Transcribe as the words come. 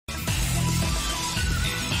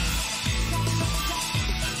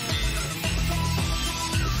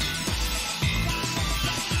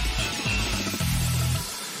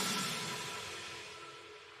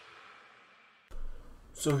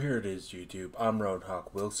So here it is, YouTube. I'm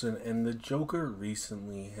Roadhawk Wilson, and the Joker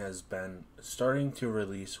recently has been starting to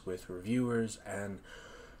release with reviewers and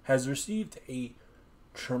has received a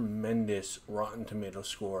tremendous Rotten Tomato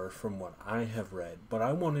score from what I have read. But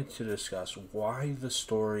I wanted to discuss why the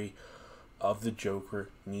story of the Joker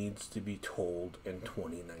needs to be told in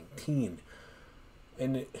 2019.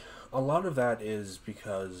 And a lot of that is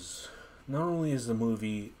because not only is the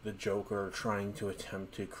movie The Joker trying to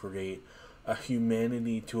attempt to create a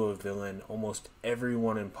humanity to a villain almost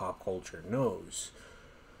everyone in pop culture knows,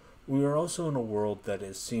 we are also in a world that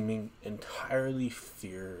is seeming entirely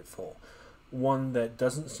fearful, one that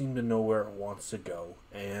doesn't seem to know where it wants to go,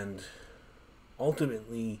 and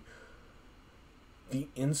ultimately the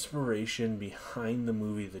inspiration behind the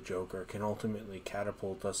movie The Joker can ultimately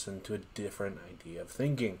catapult us into a different idea of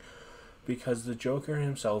thinking, because the Joker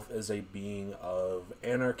himself is a being of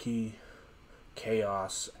anarchy,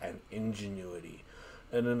 chaos, and ingenuity.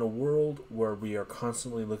 And in a world where we are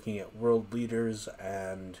constantly looking at world leaders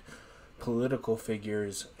and political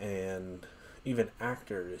figures and even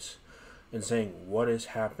actors and saying what is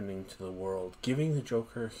happening to the world, giving the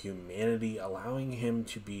Joker humanity, allowing him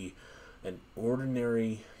to be an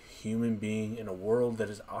ordinary human being in a world that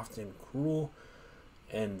is often cruel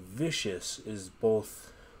and vicious, is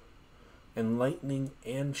both enlightening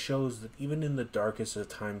and shows that even in the darkest of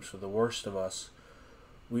times for the worst of us,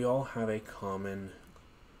 we all have a common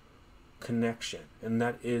connection, and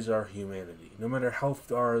that is our humanity. No matter how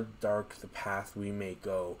far dark the path we may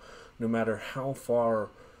go, no matter how far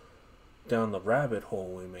down the rabbit hole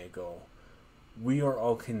we may go, we are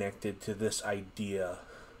all connected to this idea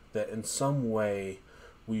that in some way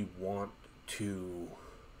we want to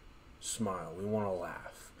smile, we want to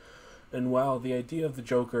laugh. And while the idea of the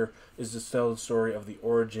Joker is to tell the story of the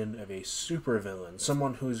origin of a supervillain,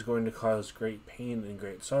 someone who is going to cause great pain and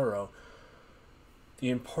great sorrow, the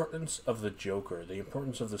importance of the Joker, the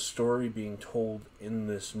importance of the story being told in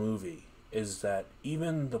this movie, is that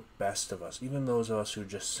even the best of us, even those of us who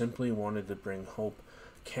just simply wanted to bring hope,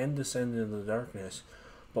 can descend into the darkness,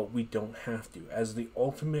 but we don't have to. As the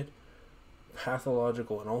ultimate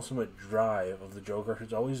pathological and ultimate drive of the Joker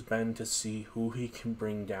has always been to see who he can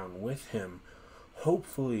bring down with him.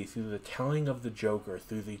 Hopefully, through the telling of the Joker,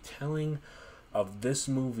 through the telling of this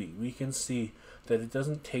movie, we can see that it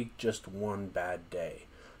doesn't take just one bad day,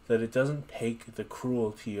 that it doesn't take the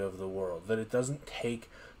cruelty of the world, that it doesn't take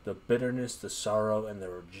the bitterness, the sorrow, and the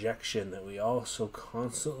rejection that we also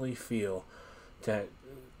constantly feel to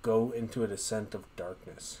go into a descent of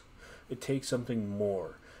darkness. It takes something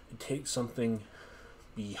more. It takes something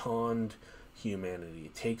beyond humanity.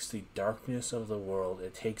 It takes the darkness of the world.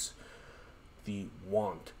 It takes the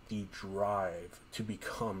want, the drive to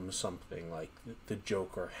become something like the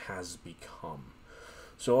Joker has become.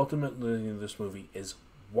 So ultimately, this movie is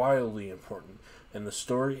wildly important, and the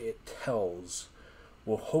story it tells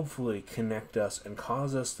will hopefully connect us and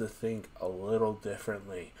cause us to think a little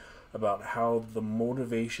differently about how the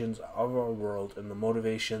motivations of our world and the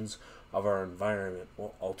motivations of our environment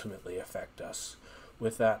will ultimately affect us.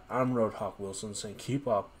 With that, I'm Roadhawk Wilson saying keep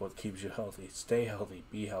up what keeps you healthy, stay healthy,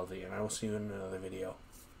 be healthy, and I will see you in another video.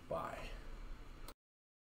 Bye.